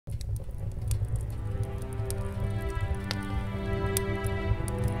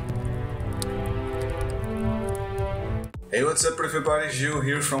Hey, what's up everybody, Gil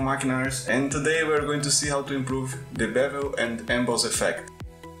here from Makinars, and today we're going to see how to improve the bevel and emboss effect.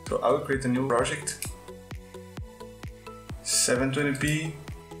 So I will create a new project, 720p,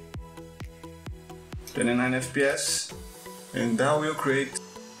 29 FPS, and I will create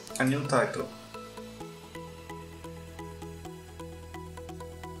a new title.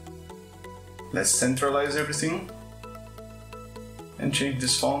 Let's centralize everything and change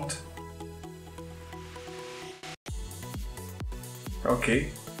this font. Okay,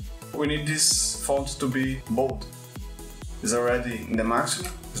 we need this font to be bold. It's already in the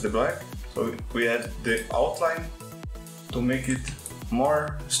maximum, it's the black, so we add the outline to make it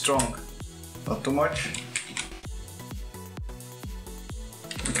more strong, not too much.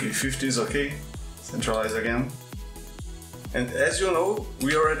 Okay, 50 is okay, centralize again. And as you know,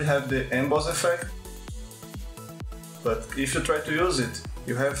 we already have the emboss effect, but if you try to use it,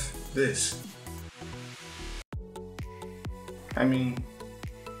 you have this. I mean,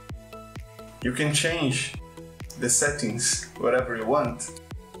 you can change the settings whatever you want,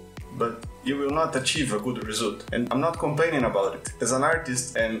 but you will not achieve a good result. And I'm not complaining about it. As an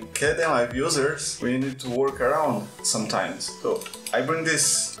artist and Kdenlive users, we need to work around sometimes. So I bring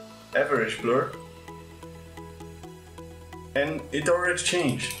this average blur, and it already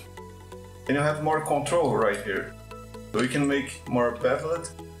changed. And you have more control right here. So you can make more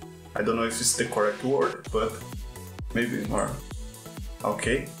beveled. I don't know if it's the correct word, but maybe more.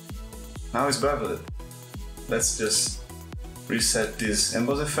 Okay, now it's beveled. Let's just reset this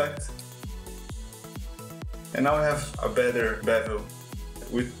emboss effect. And now we have a better bevel.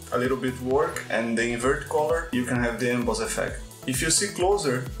 With a little bit work and the invert color, you can have the emboss effect. If you see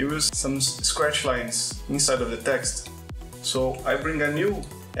closer, you will see some scratch lines inside of the text. So I bring a new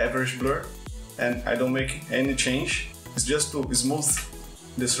average blur and I don't make any change. It's just to smooth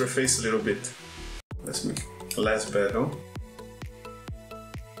the surface a little bit. Let's make less bevel.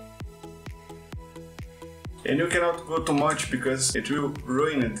 And you cannot go too much because it will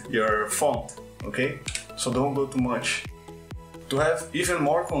ruin your font, okay? So don't go too much. To have even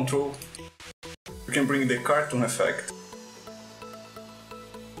more control, you can bring the cartoon effect.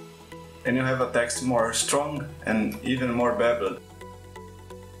 And you have a text more strong and even more beveled.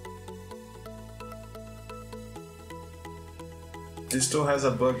 This tool has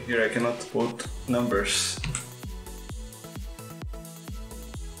a bug here, I cannot put numbers.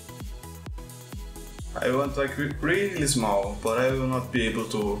 I want like really small, but I will not be able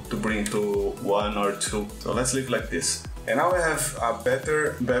to bring to 1 or 2. So let's leave like this. And now I have a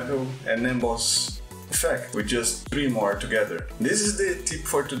better bevel and emboss effect with just 3 more together. This is the tip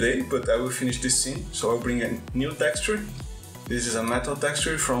for today, but I will finish this scene. So I'll bring a new texture. This is a metal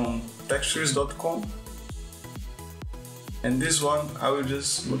texture from textures.com. And this one I will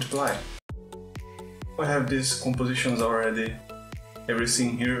just multiply. I have these compositions already,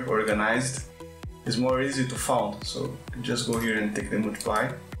 everything here organized. It's more easy to found, so just go here and take the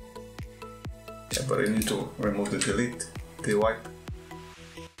multiply. Yeah, but I need to remove the delete, the wipe.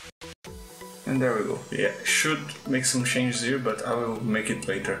 And there we go. Yeah, should make some changes here, but I will make it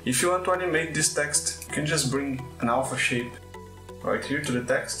later. If you want to animate this text, you can just bring an alpha shape right here to the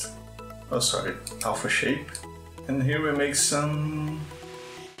text. Oh, sorry, alpha shape. And here we make some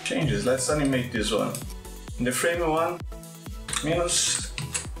changes. Let's animate this one. In the frame 1, minus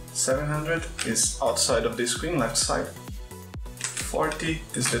 700 is outside of the screen, left side. 40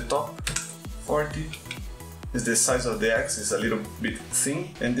 is the top. 40 is the size of the X, is a little bit thin.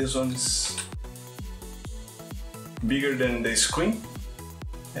 And this one is bigger than the screen.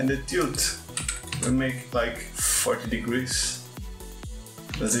 And the tilt we make like 40 degrees.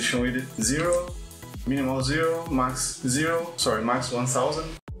 Transition with it 0, minimal 0, max 0, sorry, max 1000.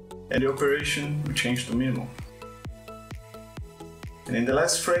 And the operation we change to minimal. And in the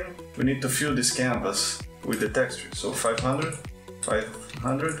last frame, we need to fill this canvas with the texture. So 500,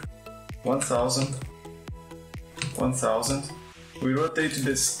 500, 1000, 1000. We rotated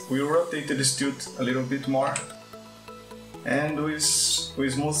this tilt a little bit more, and we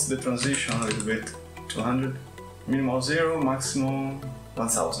smooth the transition a little bit. 200, minimal 0, maximum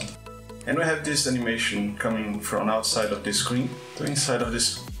 1000. And we have this animation coming from outside of the screen to inside of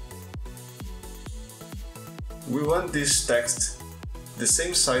this. We want this text the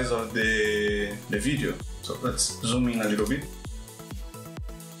same size of the video. So let's zoom in a little bit.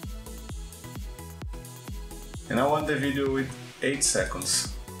 And I want the video with 8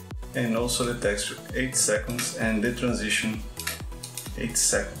 seconds. And also the texture 8 seconds and the transition 8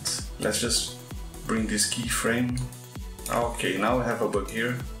 seconds. Let's just bring this keyframe. Okay, now we have a bug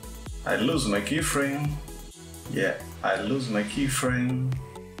here. I lose my keyframe. Yeah, I lose my keyframe.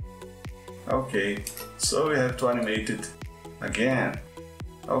 Okay, so we have to animate it again.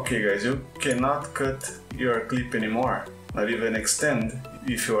 Okay guys, you cannot cut your clip anymore, not even extend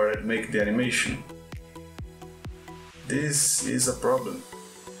if you are to make the animation. This is a problem.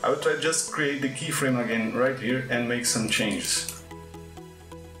 I will try just create the keyframe again right here and make some changes.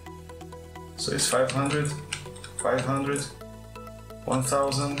 So it's 500, 500,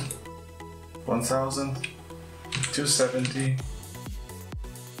 1000, 1000, 270,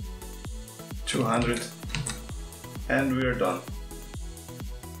 200, and we are done.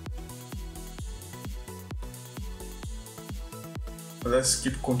 Let's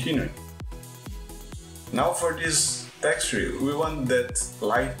keep continuing. Now for this texture, we want that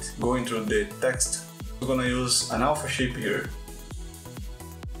light going through the text. We're gonna use an alpha shape here.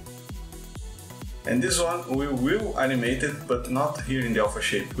 And this one we will animate it, but not here in the alpha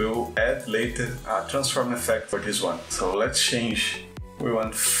shape. We will add later a transform effect for this one. So let's change. We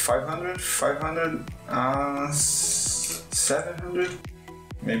want 500, 500, 700,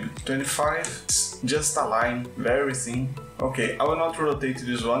 maybe 25. Just align very thin. Okay, I will not rotate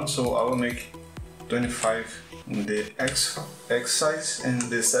this one, so I will make 25 in the X size and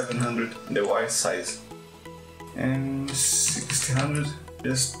the 700 in the Y size. And 1600,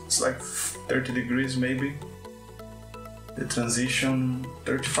 just it's like 30 degrees maybe. The transition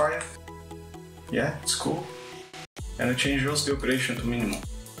 35. Yeah, it's cool. And I change also the operation to minimum.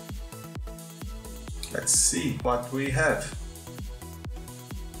 Let's see what we have.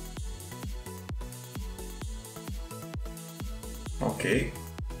 Okay.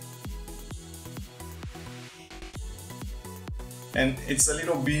 And it's a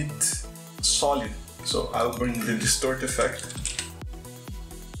little bit solid, so I'll bring the distort effect.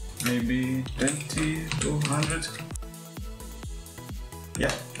 Maybe 20, 200.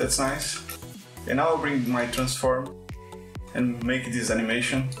 Yeah, that's nice. And now I'll bring my transform and make this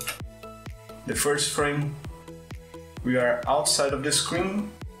animation. The first frame, we are outside of the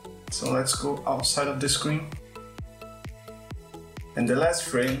screen, so let's go outside of the screen. And the last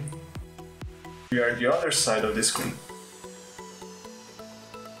frame, we are the other side of the screen.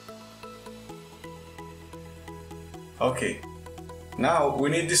 Okay, now we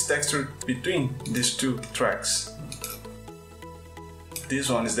need this texture between these two tracks. This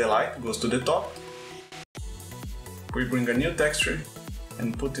one is the light, goes to the top. We bring a new texture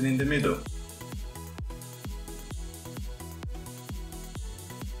and put it in the middle.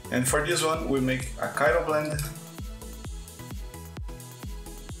 And for this one, we make a chiral blend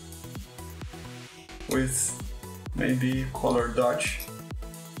with maybe color dodge.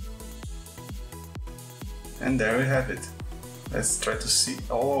 And there we have it. Let's try to see.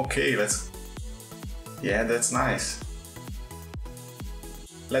 Oh, okay, yeah, that's nice.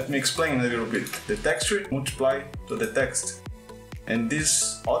 Let me explain a little bit. The texture multiply to the text. And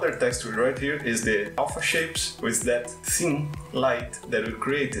this other texture right here is the alpha shapes with that thin light that we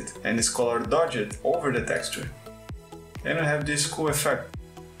created and is color dodged over the texture. And we have this cool effect.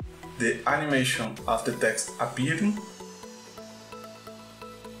 The animation of the text appearing,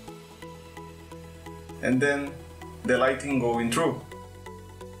 and then the lighting going through.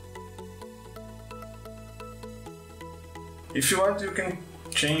 If you want, you can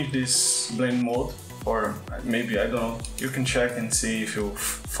change this blend mode, or maybe, I don't know, you can check and see if you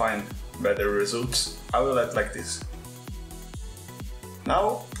find better results. I will let like this.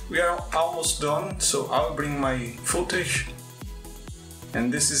 Now we are almost done, so I'll bring my footage. And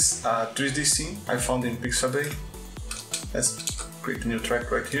this is a 3D scene I found in Pixabay. Let's create a new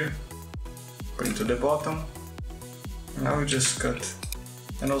track right here. Bring to the bottom. And I will just cut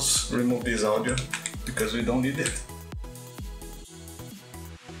and also remove this audio because we don't need it.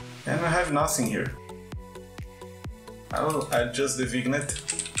 And I have nothing here. I will adjust the vignette.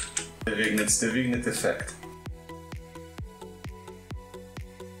 The vignette effect.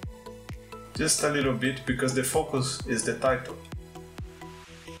 Just a little bit because the focus is the title.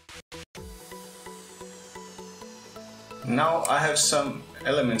 Now I have some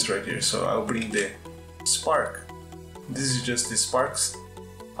elements right here, so I'll bring the spark. This is just the sparks.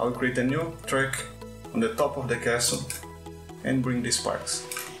 I'll create a new track on the top of the castle and bring the sparks.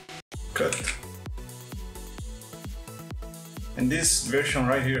 Cut. In this version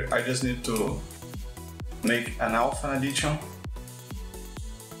right here, I just need to make an alpha addition,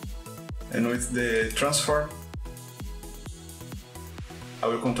 and with the transform, I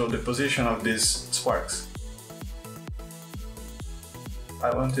will control the position of these sparks.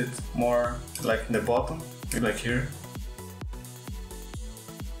 I want it more like in the bottom, like here.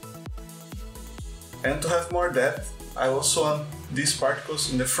 And to have more depth, I also want these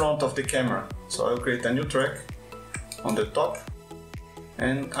particles in the front of the camera. So I will create a new track on the top,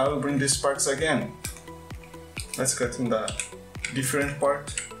 and I will bring these sparks again. Let's cut in the different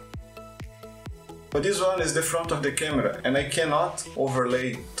part. But this one is the front of the camera, and I cannot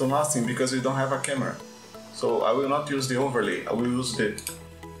overlay to nothing because we don't have a camera. So I will not use the overlay, I will use the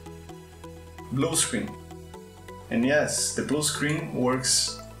blue screen. And yes, the blue screen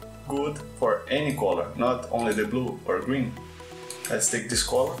works good for any color, not only the blue or green. Let's take this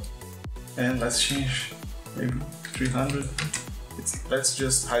color and let's change maybe 300. Let's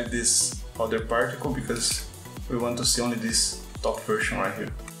just hide this other particle because we want to see only this top version right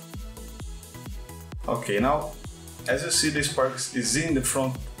here. Okay, now as you see, the sparks is in the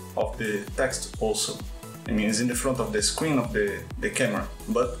front of the text also. I mean, it's in the front of the screen of the camera,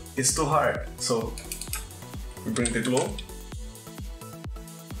 but it's too hard. So we bring the glow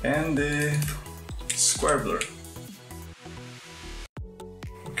and the square blur.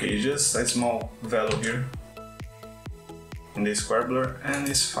 Okay, just a small value here in the square blur and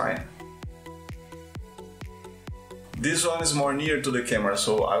it's fine. This one is more near to the camera,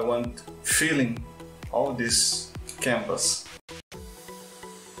 so I want feeling all this canvas.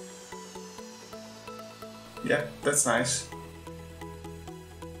 Yeah, that's nice.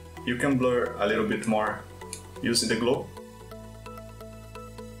 You can blur a little bit more using the glow,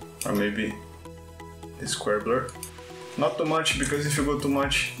 or maybe the square blur. Not too much, because if you go too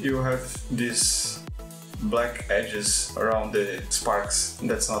much you have these black edges around the sparks.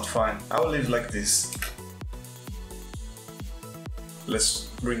 That's not fine. I will leave like this. Let's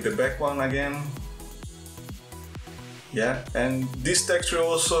bring the back one again. Yeah, and this texture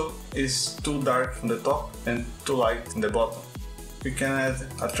also is too dark on the top and too light in the bottom. We can add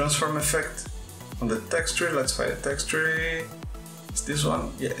a transform effect on the texture. Let's find a texture. Is this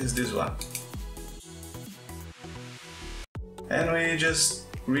one? Yeah, it's this one. And we just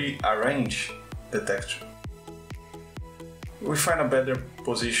rearrange the texture. We find a better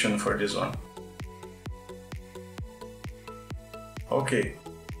position for this one. Okay,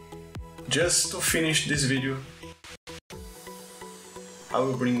 just to finish this video, I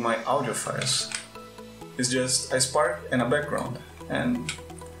will bring my audio files. It's just a spark and a background and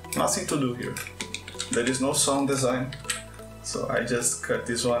nothing to do here. There is no sound design, so I just cut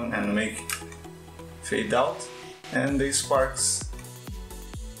this one and make fade out, and the sparks,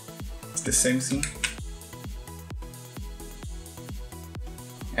 it's the same thing.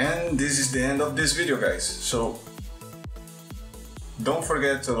 And this is the end of this video, guys. So don't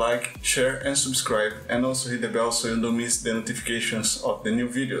forget to like, share and subscribe, and also hit the bell so you don't miss the notifications of the new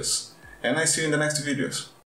videos. And I see you in the next videos.